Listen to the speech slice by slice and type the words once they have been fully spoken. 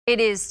It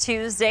is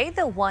Tuesday,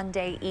 the one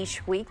day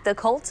each week the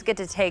Colts get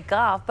to take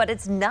off, but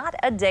it's not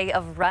a day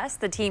of rest.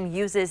 The team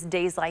uses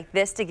days like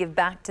this to give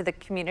back to the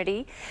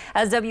community.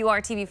 As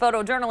WRTV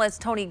photojournalist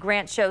Tony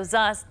Grant shows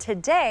us,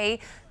 today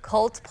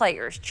Colts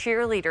players,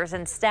 cheerleaders,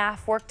 and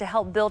staff work to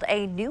help build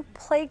a new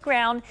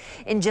playground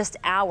in just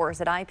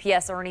hours at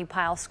IPS Ernie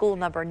Pyle School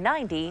number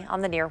 90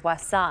 on the near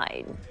west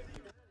side.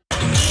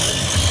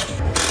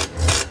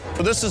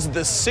 This is the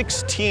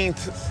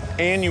 16th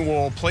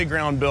annual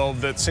playground build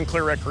that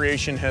Sinclair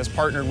Recreation has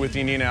partnered with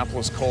the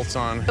Indianapolis Colts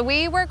on.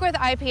 We work with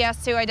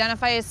IPS to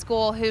identify a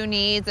school who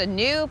needs a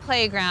new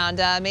playground.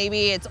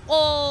 Maybe it's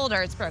old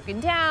or it's broken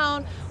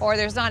down or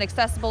there's not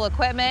accessible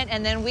equipment,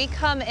 and then we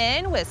come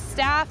in with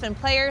staff and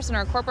players and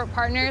our corporate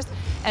partners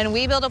and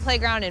we build a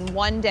playground in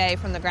one day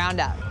from the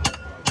ground up.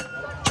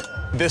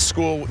 This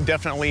school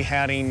definitely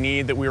had a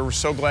need that we were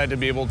so glad to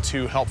be able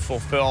to help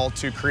fulfill,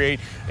 to create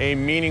a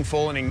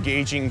meaningful and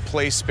engaging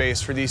play space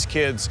for these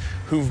kids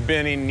who've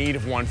been in need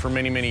of one for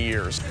many, many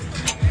years.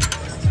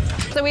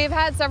 So we've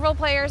had several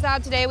players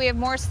out today. We have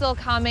more still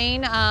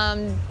coming.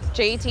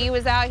 JT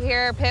was out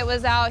here, Pitt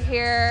was out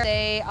here.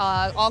 They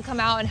all come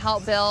out and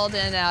help build,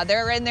 and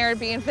they're in there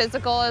being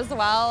physical as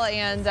well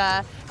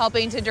and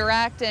helping to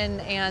direct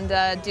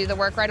and do the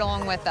work right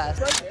along with us.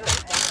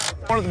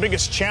 One of the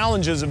biggest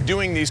challenges of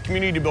doing these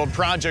community build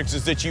projects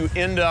is that you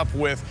end up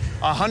with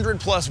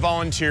 100+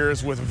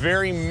 volunteers with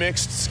very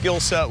mixed skill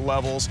set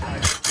levels.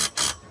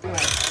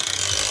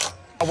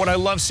 What I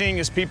love seeing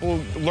is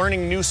people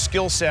learning new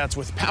skill sets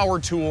with power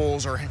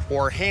tools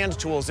or hand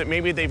tools that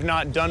maybe they've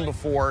not done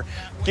before.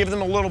 Give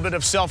them a little bit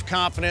of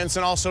self-confidence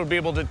and also be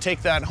able to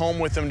take that home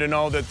with them to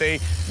know that they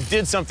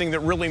did something that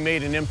really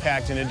made an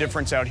impact and a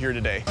difference out here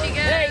today.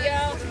 There you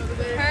go.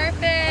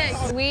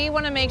 Perfect. We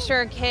want to make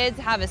sure kids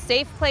have a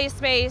safe play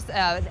space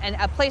and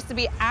a place to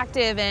be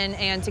active in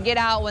and to get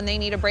out when they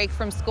need a break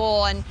from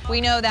school. And we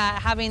know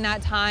that having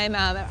that time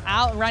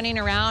out running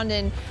around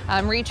and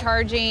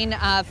recharging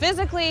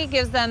physically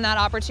gives them that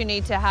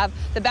opportunity to have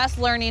the best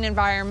learning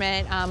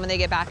environment when they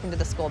get back into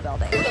the school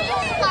building.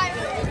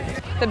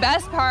 The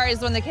best part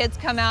is when the kids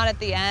come out at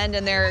the end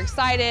and they're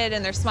excited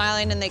and they're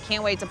smiling and they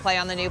can't wait to play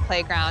on the new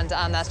playground.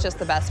 That's just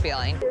the best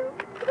feeling.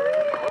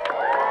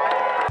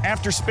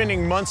 After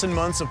spending months and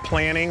months of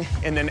planning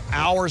and then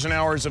hours and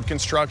hours of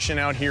construction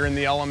out here in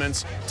the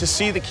elements, to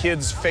see the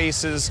kids'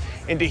 faces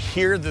and to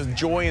hear the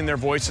joy in their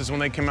voices when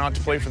they come out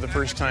to play for the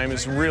first time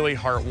is really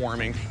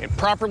heartwarming. And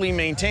properly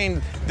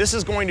maintained, this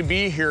is going to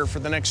be here for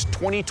the next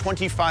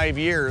 20-25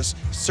 years,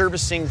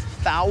 servicing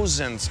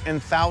thousands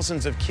and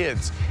thousands of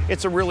kids.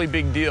 It's a really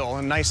big deal,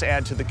 a nice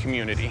add to the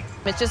community.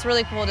 It's just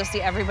really cool to see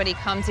everybody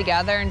come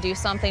together and do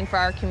something for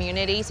our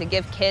community to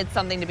give kids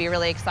something to be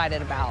really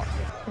excited about.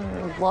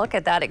 Look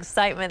at that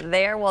excitement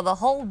there. Well, the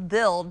whole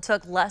build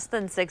took less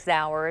than 6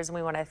 hours, and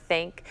we want to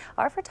thank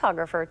our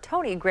photographer,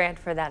 Tony Grant,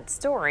 for that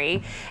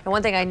story. And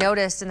one thing I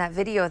noticed in that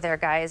video there,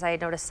 guys, I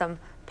noticed some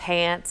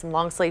pants, some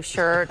long sleeve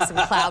shirts, some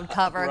cloud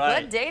cover.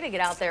 Right. Good day to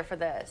get out there for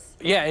this.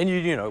 Yeah, and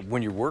you know,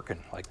 when you're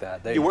working like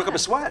that. You work up a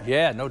sweat.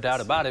 Yeah, no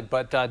doubt about it,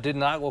 but did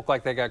not look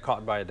like they got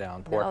caught by a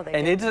downpour. No, they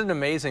and didn't. it isn't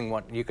amazing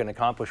what you can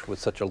accomplish with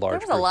such a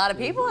large There was a lot of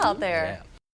people out there. Yeah.